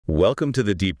Welcome to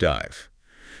the deep dive.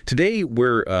 Today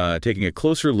we're taking a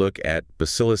closer look at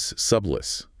Bacillus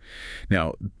subtilis.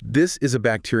 Now, this is a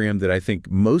bacterium that I think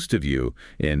most of you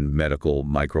in medical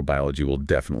microbiology will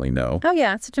definitely know. Oh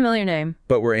yeah, it's a familiar name.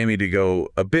 But we're aiming to go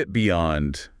a bit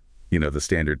beyond, the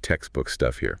standard textbook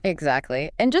stuff here.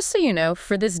 Exactly. And just so you know,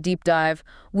 for this deep dive,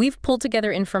 we've pulled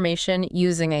together information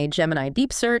using a Gemini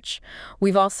deep search.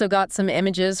 We've also got some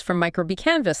images from Microbe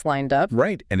Canvas lined up.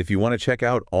 Right. And if you want to check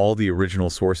out all the original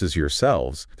sources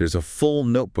yourselves, there's a full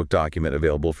notebook document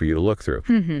available for you to look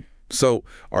through. So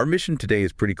our mission today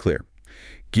is pretty clear.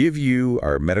 Give you,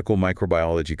 our medical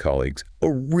microbiology colleagues, a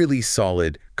really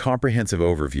solid, comprehensive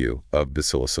overview of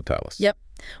Bacillus subtilis. Yep.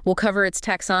 We'll cover its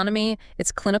taxonomy,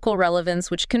 its clinical relevance,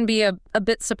 which can be a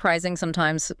bit surprising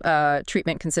sometimes,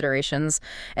 treatment considerations,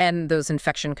 and those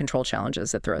infection control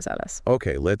challenges it throws at us.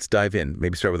 Okay, let's dive in.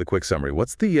 Maybe start with a quick summary.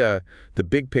 What's the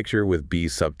big picture with B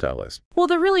subtilis? Well,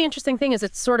 the really interesting thing is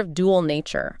it's sort of dual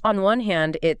nature. On one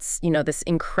hand, it's, this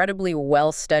incredibly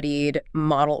well-studied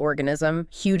model organism,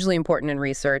 hugely important in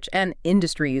research, and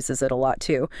industry uses it a lot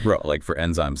too. Right, like for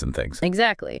enzymes and things.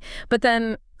 Exactly. But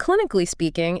then, clinically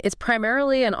speaking, it's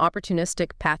primarily an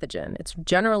opportunistic pathogen. It's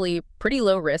generally pretty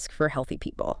low risk for healthy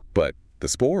people. But the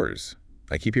spores.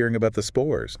 I keep hearing about the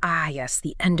spores. Ah, yes,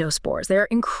 the endospores. They're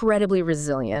incredibly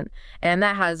resilient, and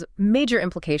that has major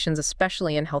implications,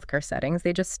 especially in healthcare settings.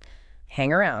 They just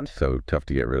hang around. So tough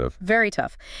to get rid of. Very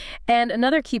tough. And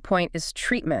another key point is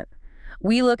treatment.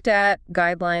 We looked at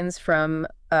guidelines from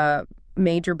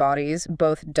major bodies,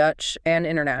 both Dutch and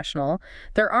international.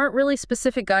 There aren't really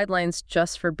specific guidelines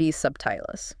just for B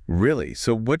subtilis. Really?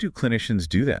 So what do clinicians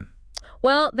do then?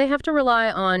 Well, they have to rely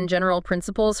on general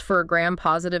principles for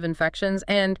gram-positive infections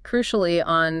and, crucially,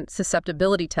 on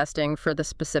susceptibility testing for the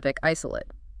specific isolate.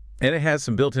 And it has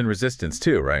some built-in resistance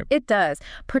too, right? It does,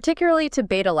 particularly to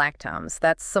beta-lactams.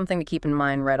 That's something to keep in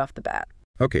mind right off the bat.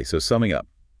 Okay, so summing up.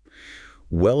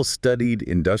 Well-studied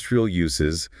industrial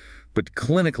uses, but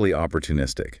clinically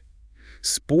opportunistic.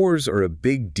 Spores are a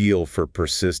big deal for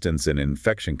persistence and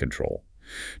infection control.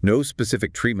 No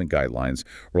specific treatment guidelines,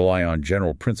 rely on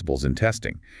general principles in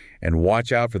testing, and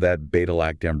watch out for that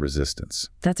beta-lactam resistance.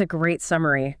 That's a great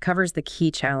summary. Covers the key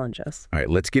challenges. All right,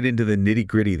 let's get into the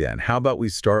nitty-gritty then. How about we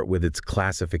start with its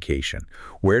classification?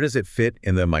 Where does it fit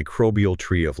in the microbial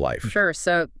tree of life? Sure,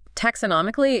 so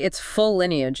taxonomically, its full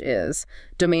lineage is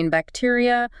domain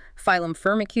Bacteria, phylum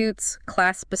Firmicutes,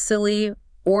 class Bacilli,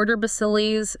 order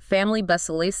Bacilles, family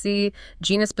Bacilliaceae,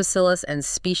 genus Bacillus, and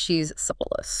species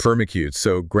Subtilis. Firmicutes,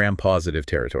 so gram-positive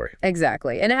territory.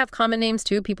 Exactly. And it have common names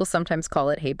too. People sometimes call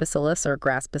it hay bacillus or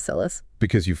grass bacillus.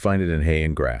 Because you find it in hay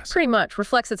and grass. Pretty much.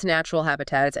 Reflects its natural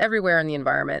habitat. It's everywhere in the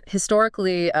environment.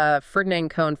 Historically, Ferdinand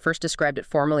Cohn first described it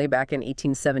formally back in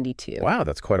 1872. Wow,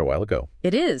 that's quite a while ago.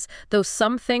 It is, though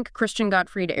some think Christian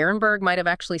Gottfried Ehrenberg might have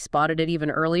actually spotted it even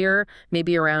earlier,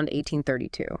 maybe around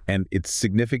 1832. And it's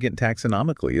significant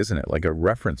taxonomically, isn't it? Like a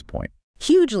reference point.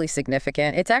 Hugely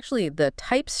significant. It's actually the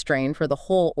type strain for the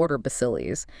whole order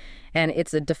Bacilles, and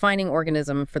it's a defining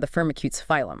organism for the Firmicutes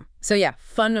phylum. So yeah,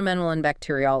 fundamental in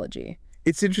bacteriology.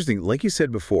 It's interesting. Like you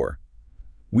said before,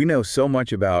 we know so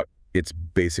much about its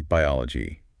basic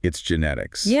biology, its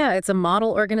genetics. Yeah, it's a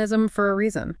model organism for a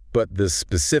reason. But the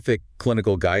specific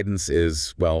clinical guidance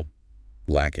is, well,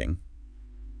 lacking.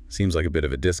 Seems like a bit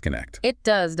of a disconnect. It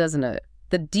does, doesn't it?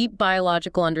 The deep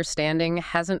biological understanding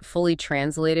hasn't fully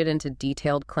translated into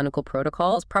detailed clinical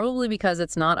protocols, probably because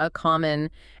it's not a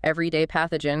common, everyday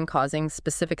pathogen causing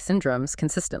specific syndromes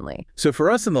consistently. So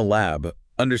for us in the lab,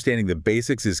 understanding the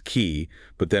basics is key,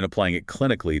 but then applying it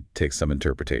clinically takes some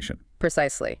interpretation.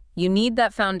 Precisely. You need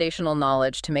that foundational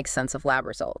knowledge to make sense of lab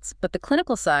results, but the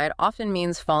clinical side often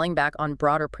means falling back on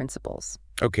broader principles.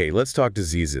 Okay, let's talk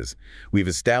diseases. We've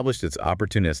established it's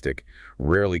opportunistic,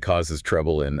 rarely causes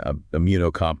trouble in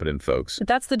immunocompetent folks. But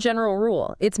that's the general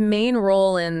rule. Its main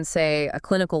role in, say, a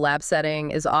clinical lab setting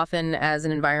is often as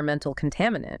an environmental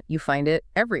contaminant. You find it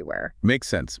everywhere. Makes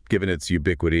sense, given its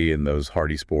ubiquity and those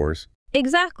hardy spores.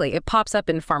 Exactly. It pops up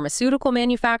in pharmaceutical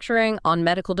manufacturing, on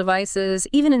medical devices,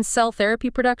 even in cell therapy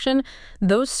production.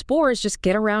 Those spores just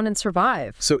get around and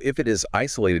survive. So if it is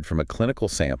isolated from a clinical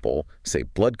sample, say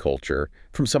blood culture,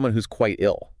 from someone who's quite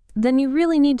ill, then you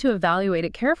really need to evaluate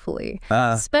it carefully,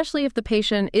 especially if the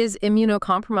patient is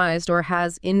immunocompromised or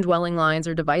has indwelling lines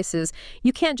or devices.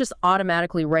 You can't just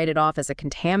automatically write it off as a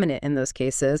contaminant in those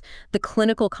cases. The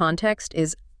clinical context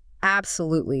is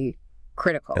absolutely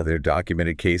critical. Are there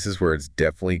documented cases where it's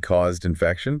definitely caused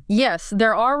infection? Yes,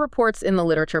 there are reports in the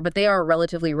literature, but they are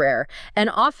relatively rare.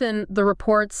 And often the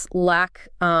reports lack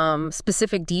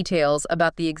specific details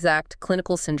about the exact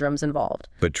clinical syndromes involved.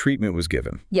 But treatment was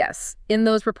given. Yes, in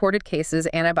those reported cases,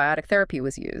 antibiotic therapy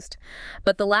was used.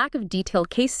 But the lack of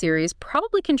detailed case series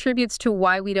probably contributes to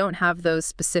why we don't have those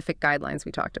specific guidelines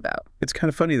we talked about. It's kind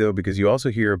of funny, though, because you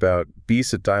also hear about B.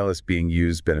 subtilis being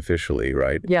used beneficially,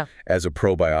 right? Yeah. As a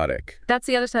probiotic. That's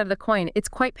the other side of the coin. It's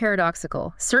quite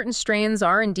paradoxical. Certain strains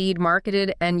are indeed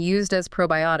marketed and used as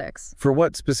probiotics. For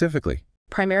what specifically?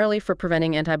 Primarily for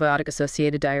preventing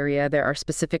antibiotic-associated diarrhea, there are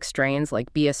specific strains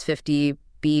like BS50,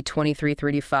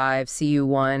 B2335,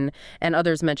 CU1, and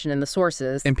others mentioned in the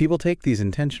sources. And people take these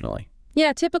intentionally.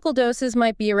 Yeah, typical doses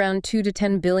might be around 2 to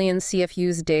 10 billion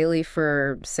CFUs daily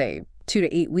for, say, 2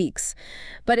 to 8 weeks.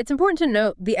 But it's important to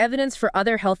note the evidence for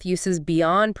other health uses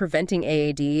beyond preventing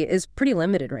AAD is pretty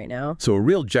limited right now. So a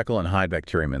real Jekyll and Hyde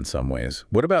bacterium in some ways.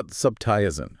 What about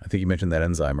subtiazin? I think you mentioned that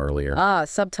enzyme earlier.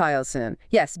 Subtiazin.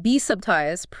 Yes, B.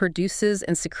 subtilis produces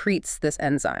and secretes this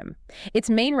enzyme. Its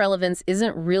main relevance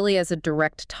isn't really as a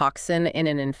direct toxin in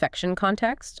an infection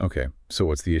context. Okay, so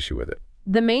what's the issue with it?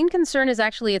 The main concern is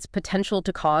actually its potential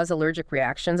to cause allergic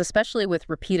reactions, especially with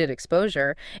repeated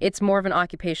exposure. It's more of an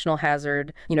occupational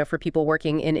hazard, for people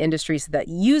working in industries that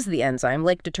use the enzyme,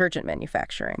 like detergent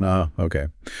manufacturing. Oh, okay.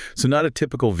 So not a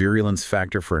typical virulence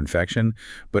factor for infection,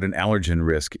 but an allergen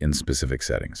risk in specific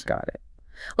settings. Got it.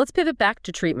 Let's pivot back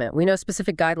to treatment. We know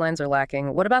specific guidelines are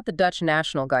lacking. What about the Dutch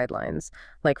national guidelines,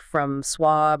 like from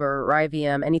SWAB or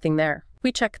RIVM, anything there?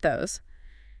 We checked those.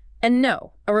 And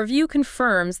no, a review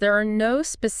confirms there are no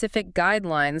specific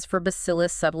guidelines for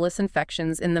Bacillus subtilis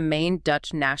infections in the main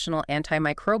Dutch national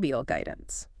antimicrobial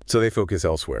guidance. So they focus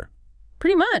elsewhere.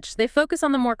 Pretty much. They focus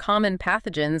on the more common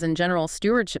pathogens and general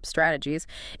stewardship strategies.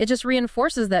 It just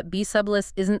reinforces that B.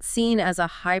 subtilis isn't seen as a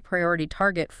high-priority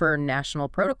target for national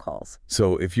protocols.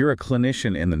 So if you're a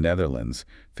clinician in the Netherlands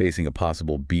facing a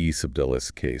possible B.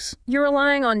 subtilis case, you're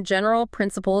relying on general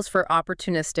principles for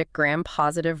opportunistic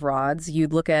gram-positive rods.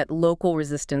 You'd look at local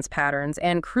resistance patterns,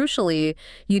 and crucially,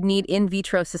 you'd need in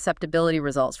vitro susceptibility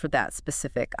results for that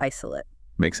specific isolate.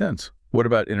 Makes sense. What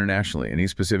about internationally? Any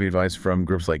specific advice from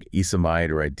groups like ESAMIDE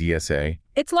or IDSA?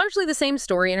 It's largely the same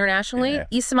story internationally. Yeah.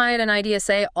 ESAMIDE and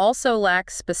IDSA also lack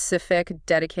specific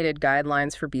dedicated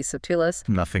guidelines for B. subtilis.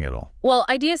 Nothing at all. Well,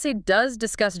 IDSA does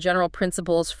discuss general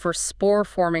principles for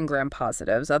spore-forming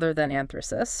gram-positives, other than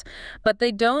anthracis, but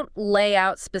they don't lay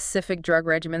out specific drug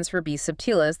regimens for B.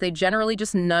 subtilis. They generally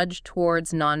just nudge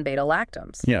towards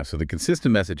non-beta-lactams. Yeah, so the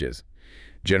consistent message is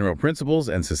general principles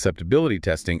and susceptibility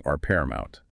testing are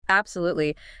paramount.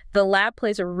 Absolutely. The lab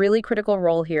plays a really critical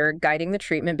role here, guiding the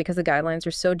treatment because the guidelines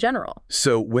are so general.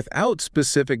 So without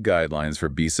specific guidelines for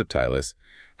B. subtilis,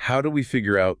 how do we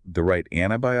figure out the right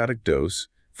antibiotic dose,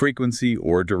 frequency,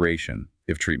 or duration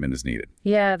if treatment is needed?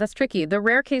 Yeah, that's tricky. The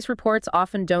rare case reports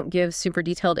often don't give super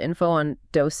detailed info on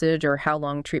dosage or how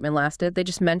long treatment lasted. They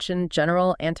just mention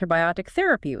general antibiotic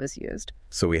therapy was used.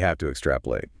 So we have to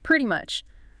extrapolate. Pretty much.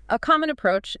 A common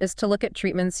approach is to look at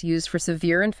treatments used for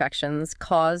severe infections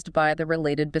caused by the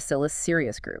related Bacillus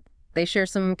cereus group. They share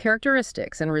some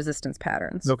characteristics and resistance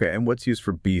patterns. Okay, and what's used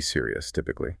for B. cereus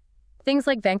typically? Things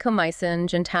like vancomycin,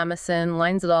 gentamicin,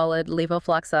 linezolid,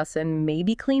 levofloxacin,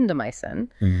 maybe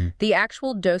clindamycin. The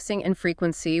actual dosing and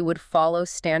frequency would follow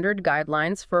standard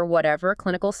guidelines for whatever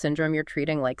clinical syndrome you're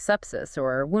treating, like sepsis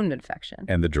or wound infection.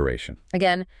 And the duration?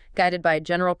 Again, guided by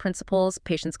general principles,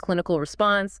 patient's clinical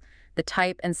response, the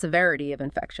type and severity of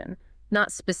infection,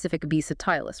 not specific B.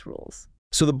 subtilis rules.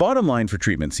 So the bottom line for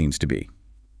treatment seems to be,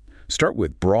 start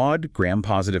with broad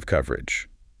gram-positive coverage,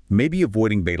 maybe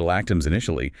avoiding beta-lactams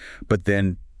initially, but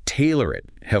then tailor it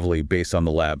heavily based on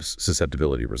the lab's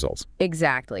susceptibility results.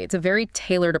 Exactly. It's a very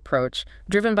tailored approach,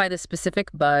 driven by the specific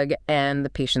bug and the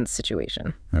patient's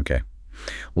situation. Okay.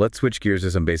 Let's switch gears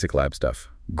to some basic lab stuff.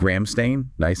 Gram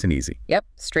stain, nice and easy. Yep,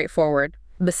 straightforward.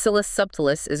 Bacillus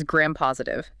subtilis is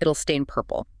gram-positive. It'll stain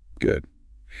purple. Good.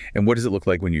 And what does it look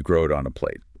like when you grow it on a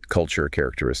plate? Culture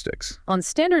characteristics. On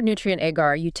standard nutrient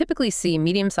agar, you typically see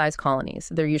medium-sized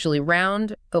colonies. They're usually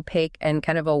round, opaque, and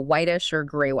kind of a whitish or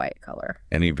gray-white color.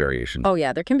 Any variation? Oh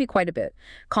yeah, there can be quite a bit.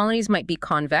 Colonies might be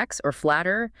convex or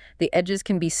flatter. The edges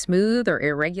can be smooth or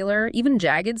irregular, even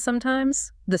jagged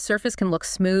sometimes. The surface can look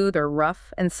smooth or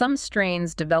rough, and some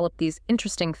strains develop these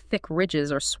interesting thick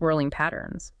ridges or swirling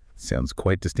patterns. Sounds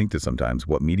quite distinctive sometimes.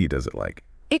 What media does it like?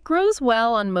 It grows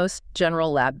well on most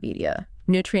general lab media.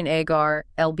 Nutrient agar,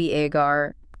 LB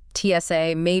agar,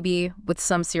 TSA, maybe with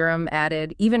some serum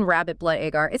added, even rabbit blood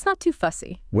agar. It's not too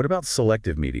fussy. What about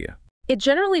selective media? It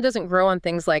generally doesn't grow on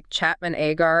things like Chapman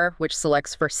agar, which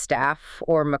selects for staph,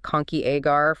 or McConkey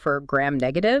agar for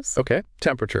gram-negatives. Okay,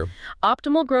 temperature.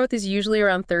 Optimal growth is usually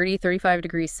around 30-35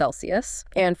 degrees Celsius.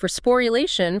 And for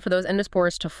sporulation, for those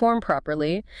endospores to form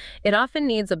properly, it often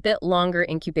needs a bit longer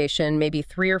incubation, maybe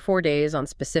 3 or 4 days on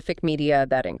specific media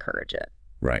that encourage it.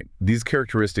 Right. These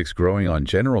characteristics growing on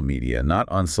general media, not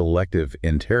on selective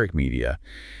enteric media,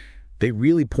 they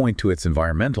really point to its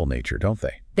environmental nature, don't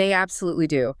they? They absolutely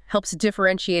do. Helps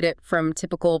differentiate it from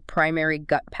typical primary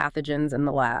gut pathogens in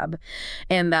the lab.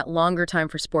 And that longer time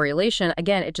for sporulation,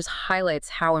 again, it just highlights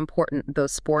how important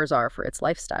those spores are for its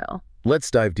lifestyle.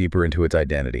 Let's dive deeper into its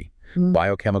identity.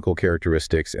 Biochemical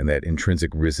characteristics and that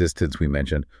intrinsic resistance we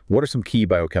mentioned. What are some key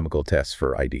biochemical tests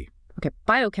for ID? Okay,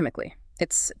 biochemically.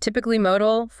 It's typically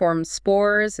motile, forms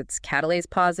spores, it's catalase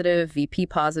positive, VP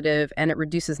positive, and it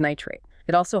reduces nitrate.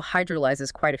 It also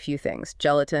hydrolyzes quite a few things: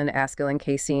 gelatin, ascalin,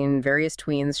 casein, various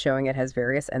tweens showing it has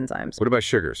various enzymes. What about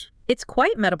sugars? It's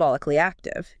quite metabolically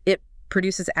active. It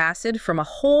produces acid from a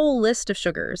whole list of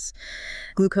sugars: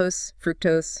 glucose,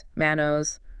 fructose,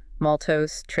 mannose,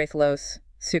 maltose, trehalose,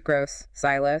 sucrose,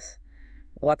 xylose.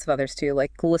 Lots of others too,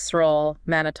 like glycerol,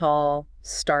 mannitol,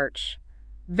 starch.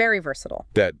 Very versatile.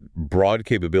 That broad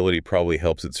capability probably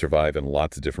helps it survive in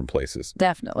lots of different places.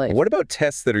 Definitely. What about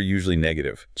tests that are usually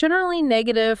negative? Generally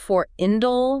negative for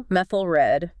indole, methyl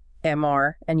red,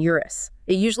 MR, and urous.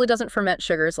 It usually doesn't ferment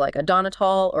sugars like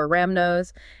adonitol or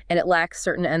rhamnose, and it lacks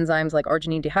certain enzymes like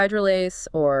arginine dehydrolase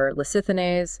or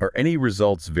lecithinase. Are any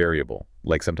results variable?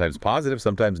 Like sometimes positive,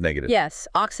 sometimes negative? Yes,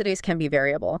 oxidase can be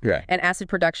variable. Yeah. And acid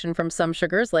production from some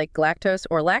sugars like galactose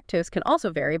or lactose can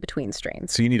also vary between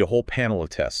strains. So you need a whole panel of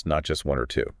tests, not just one or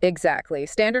two. Exactly.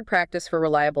 Standard practice for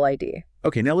reliable ID.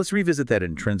 Okay, now let's revisit that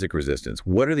intrinsic resistance.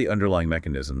 What are the underlying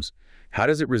mechanisms? How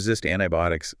does it resist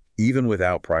antibiotics even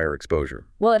without prior exposure?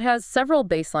 Well, it has several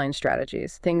baseline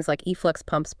strategies, things like efflux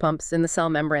pumps in the cell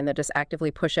membrane that just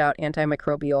actively push out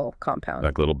antimicrobial compounds.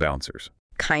 Like little bouncers.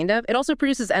 Kind of. It also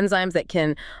produces enzymes that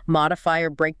can modify or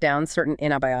break down certain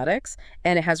antibiotics,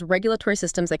 and it has regulatory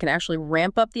systems that can actually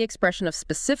ramp up the expression of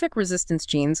specific resistance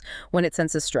genes when it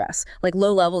senses stress, like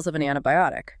low levels of an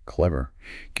antibiotic. Clever.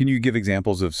 Can you give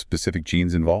examples of specific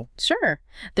genes involved? Sure.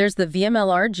 There's the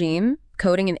VMLR gene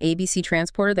coding an ABC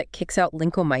transporter that kicks out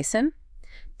lincomycin.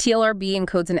 TLRB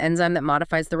encodes an enzyme that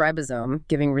modifies the ribosome,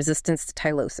 giving resistance to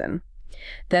tylosin.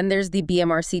 Then there's the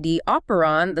BMRCD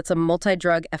operon that's a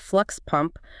multi-drug efflux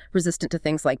pump resistant to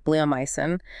things like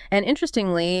bleomycin. And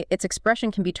interestingly, its expression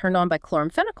can be turned on by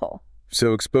chloramphenicol.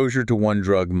 So exposure to one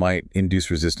drug might induce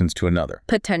resistance to another?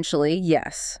 Potentially,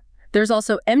 yes. There's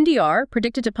also MDR,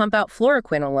 predicted to pump out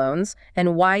fluoroquinolones, and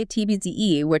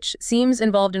YTBZE, which seems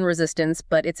involved in resistance,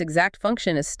 but its exact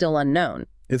function is still unknown.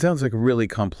 It sounds like a really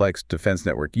complex defense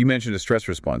network. You mentioned a stress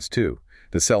response, too.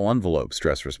 The cell envelope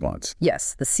stress response.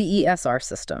 Yes, the CESR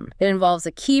system. It involves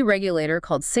a key regulator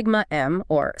called sigma M,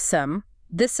 or SEM.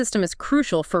 This system is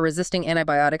crucial for resisting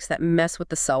antibiotics that mess with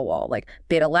the cell wall, like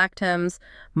beta-lactams,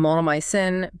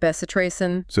 monomycin,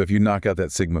 besitracin. So if you knock out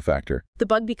that sigma factor, the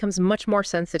bug becomes much more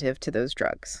sensitive to those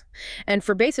drugs. And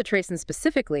for besitracin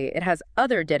specifically, it has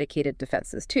other dedicated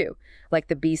defenses too, like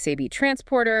the BCAB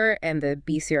transporter and the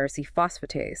BCRC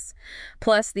phosphatase.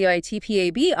 Plus, the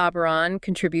ITPAB operon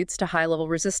contributes to high-level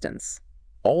resistance.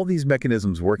 all these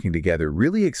mechanisms working together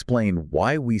really explain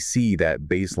why we see that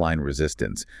baseline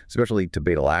resistance, especially to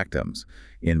beta-lactams,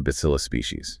 in Bacillus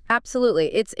species.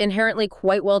 Absolutely. It's inherently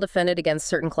quite well defended against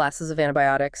certain classes of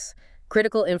antibiotics.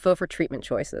 Critical info for treatment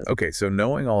choices. Okay, so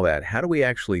knowing all that, how do we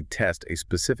actually test a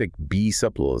specific B.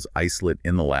 subtilis isolate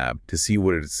in the lab to see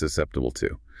what it's susceptible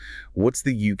to? What's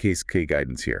the UKSK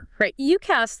guidance here? Right.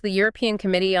 UCAS, the European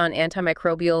Committee on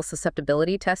Antimicrobial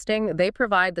Susceptibility Testing, they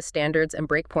provide the standards and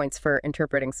breakpoints for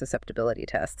interpreting susceptibility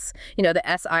tests. You know, the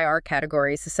SIR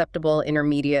category, susceptible,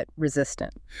 intermediate,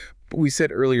 resistant. But we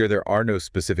said earlier there are no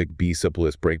specific B.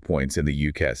 subtilis breakpoints in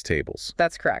the UCAS tables.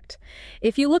 That's correct.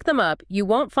 If you look them up, you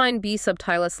won't find B.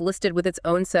 subtilis listed with its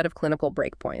own set of clinical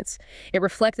breakpoints. It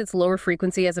reflects its lower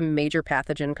frequency as a major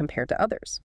pathogen compared to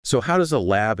others. So how does a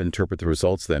lab interpret the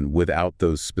results then without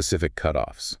those specific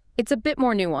cutoffs? It's a bit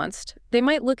more nuanced. They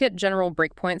might look at general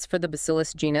breakpoints for the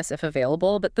Bacillus genus if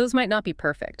available, but those might not be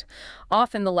perfect.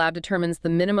 Often the lab determines the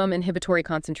minimum inhibitory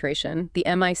concentration, the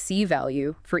MIC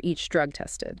value, for each drug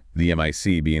tested. The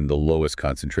MIC being the lowest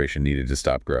concentration needed to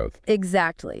stop growth.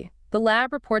 Exactly. The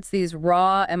lab reports these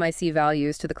raw MIC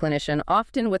values to the clinician,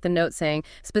 often with a note saying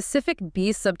specific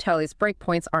B. subtilis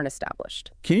breakpoints aren't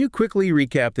established. Can you quickly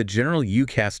recap the general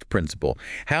UCAS principle,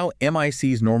 how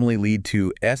MICs normally lead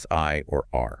to SI or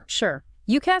R? Sure.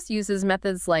 UCAS uses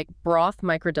methods like broth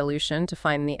microdilution to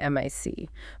find the MIC.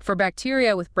 For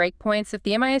bacteria with breakpoints, if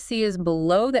the MIC is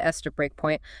below the ester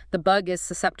breakpoint, the bug is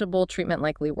susceptible, treatment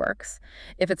likely works.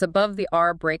 If it's above the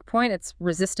R breakpoint, its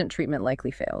resistant treatment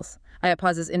likely fails.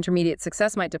 IAPAWS's intermediate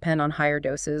success might depend on higher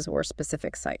doses or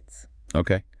specific sites.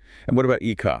 Okay. And what about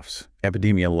ECOFs,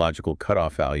 epidemiological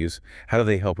cutoff values? How do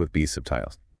they help with B.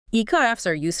 subtilis? ECOFs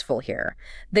are useful here.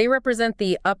 They represent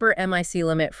the upper MIC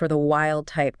limit for the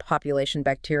wild-type population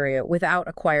bacteria without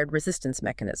acquired resistance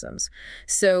mechanisms.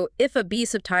 So if a B.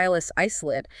 subtilis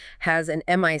isolate has an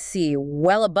MIC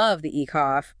well above the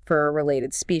ECOF for a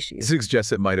related species. It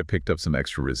suggests it might have picked up some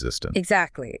extra resistance.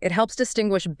 Exactly. It helps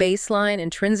distinguish baseline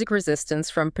intrinsic resistance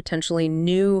from potentially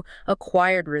new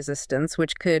acquired resistance,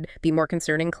 which could be more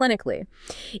concerning clinically.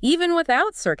 Even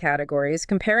without SIR categories,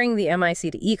 comparing the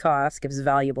MIC to ECOFs gives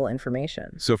valuable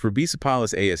information. So for B.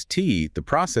 subtilis AST, the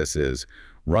process is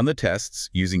run the tests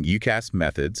using UCAS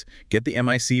methods, get the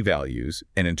MIC values,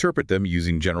 and interpret them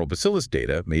using general bacillus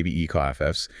data, maybe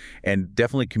ECOFFs, and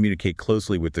definitely communicate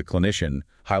closely with the clinician,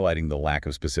 highlighting the lack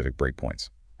of specific breakpoints.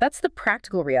 That's the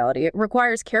practical reality. It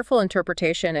requires careful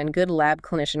interpretation and good lab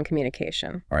clinician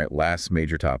communication. All right, last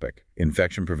major topic,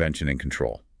 infection prevention and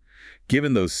control.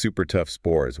 Given those super tough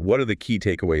spores, what are the key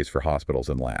takeaways for hospitals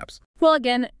and labs? Well,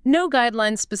 again, no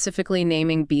guidelines specifically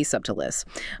naming B. subtilis,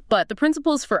 but the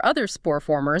principles for other spore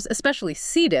formers, especially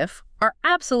C. diff, are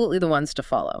absolutely the ones to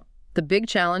follow. The big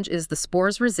challenge is the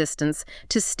spore's resistance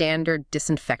to standard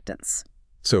disinfectants.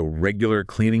 So regular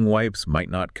cleaning wipes might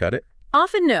not cut it?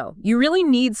 Often no. You really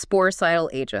need sporicidal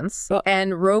agents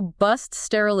and robust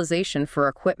sterilization for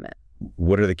equipment.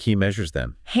 What are the key measures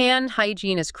then? Hand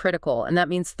hygiene is critical, and that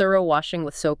means thorough washing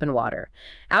with soap and water.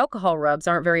 Alcohol rubs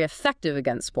aren't very effective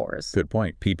against spores. Good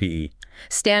point. PPE.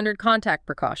 Standard contact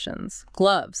precautions.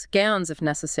 Gloves, gowns if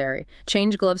necessary.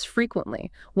 Change gloves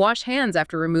frequently. Wash hands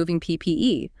after removing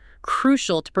PPE.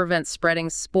 Crucial to prevent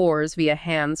spreading spores via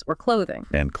hands or clothing.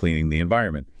 And cleaning the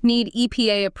environment. Need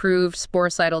EPA-approved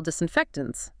sporicidal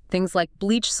disinfectants. Things like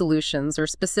bleach solutions or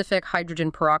specific hydrogen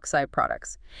peroxide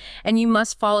products. And you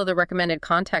must follow the recommended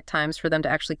contact times for them to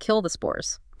actually kill the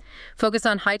spores. Focus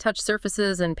on high-touch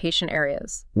surfaces and patient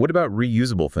areas. What about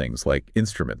reusable things like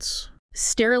instruments?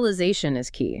 Sterilization is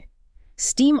key.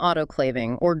 Steam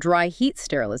autoclaving or dry heat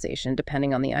sterilization,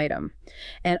 depending on the item.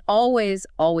 And always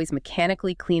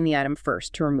mechanically clean the item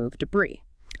first to remove debris.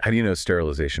 How do you know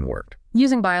sterilization worked?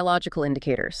 Using biological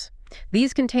indicators.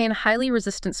 These contain highly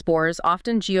resistant spores,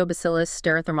 often Bacillus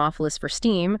stereothermophilus for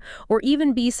steam, or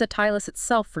even B. subtilis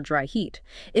itself for dry heat.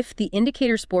 If the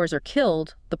indicator spores are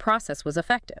killed, the process was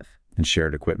effective. And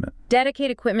shared equipment.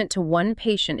 Dedicate equipment to one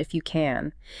patient if you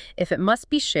can. If it must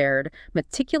be shared,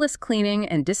 meticulous cleaning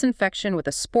and disinfection with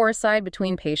a sporicide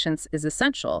between patients is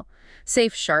essential.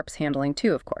 Safe sharps handling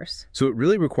too, of course. So it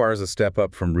really requires a step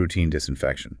up from routine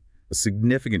disinfection. A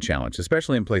significant challenge,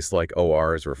 especially in places like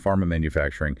ORs or pharma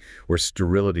manufacturing, where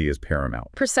sterility is paramount.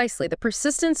 Precisely. The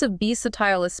persistence of B.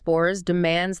 subtilis spores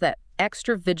demands that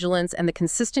extra vigilance and the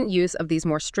consistent use of these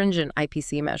more stringent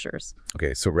IPC measures.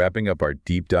 Okay, so wrapping up our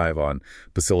deep dive on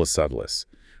Bacillus subtilis.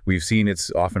 We've seen it's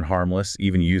often harmless,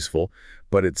 even useful,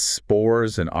 but its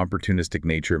spores and opportunistic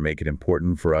nature make it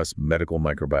important for us medical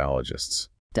microbiologists.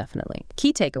 Definitely.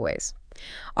 Key takeaways.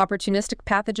 Opportunistic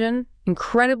pathogen,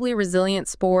 incredibly resilient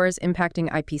spores impacting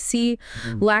IPC,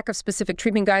 lack of specific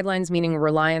treatment guidelines meaning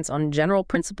reliance on general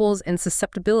principles and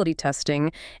susceptibility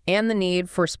testing, and the need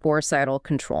for sporicidal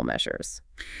control measures.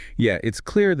 Yeah, it's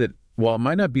clear that while it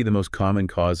might not be the most common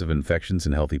cause of infections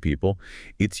in healthy people,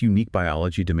 its unique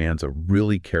biology demands a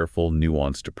really careful,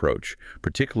 nuanced approach,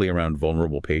 particularly around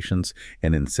vulnerable patients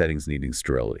and in settings needing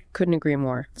sterility. Couldn't agree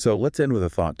more. So let's end with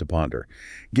a thought to ponder.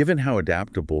 Given how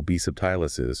adaptable B.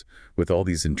 subtilis is with all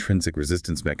these intrinsic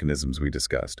resistance mechanisms we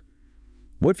discussed,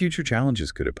 what future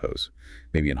challenges could it pose?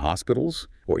 Maybe in hospitals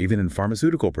or even in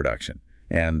pharmaceutical production?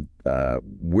 And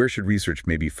where should research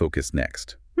maybe focus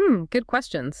next? Good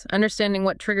questions. Understanding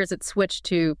what triggers its switch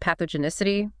to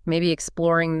pathogenicity, maybe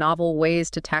exploring novel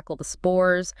ways to tackle the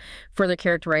spores, further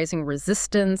characterizing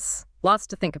resistance. Lots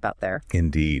to think about there.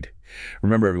 Indeed.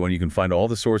 Remember, everyone, you can find all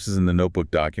the sources in the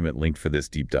notebook document linked for this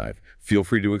deep dive. Feel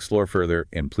free to explore further,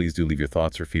 and please do leave your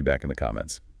thoughts or feedback in the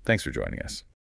comments. Thanks for joining us.